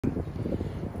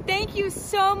thank you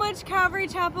so much, Calvary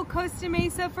Chapel Costa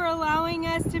Mesa, for allowing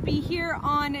us to be here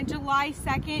on July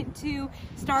 2nd to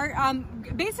start,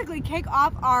 basically kick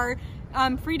off our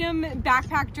Freedom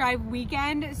Backpack Drive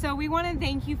weekend. So we want to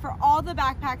thank you for all the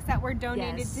backpacks that were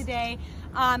donated today.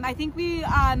 I think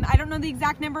I don't know the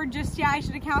exact number just yet. I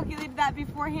should have calculated that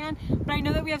beforehand, but I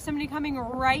know that we have somebody coming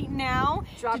right now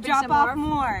to drop off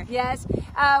more. Yes,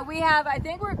 we have, I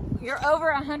think you're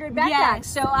over 100 backpacks. Yes.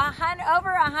 So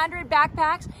over 100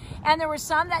 backpacks, and there were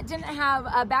some that didn't have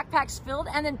backpacks filled,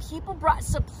 and then people brought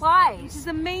supplies. Which is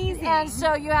amazing. And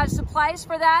so you have supplies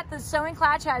for that. The Sewing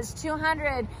Klatch has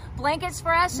 200 blankets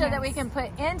for us so that we can put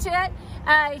into it.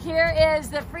 Here is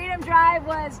the Freedom Drive.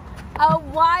 Was a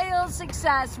wild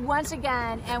success once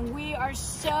again, and we are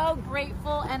so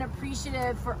grateful and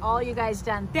appreciative for all you guys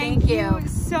done. Thank you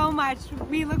so much.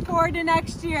 We look forward to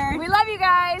next year. We love you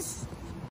guys.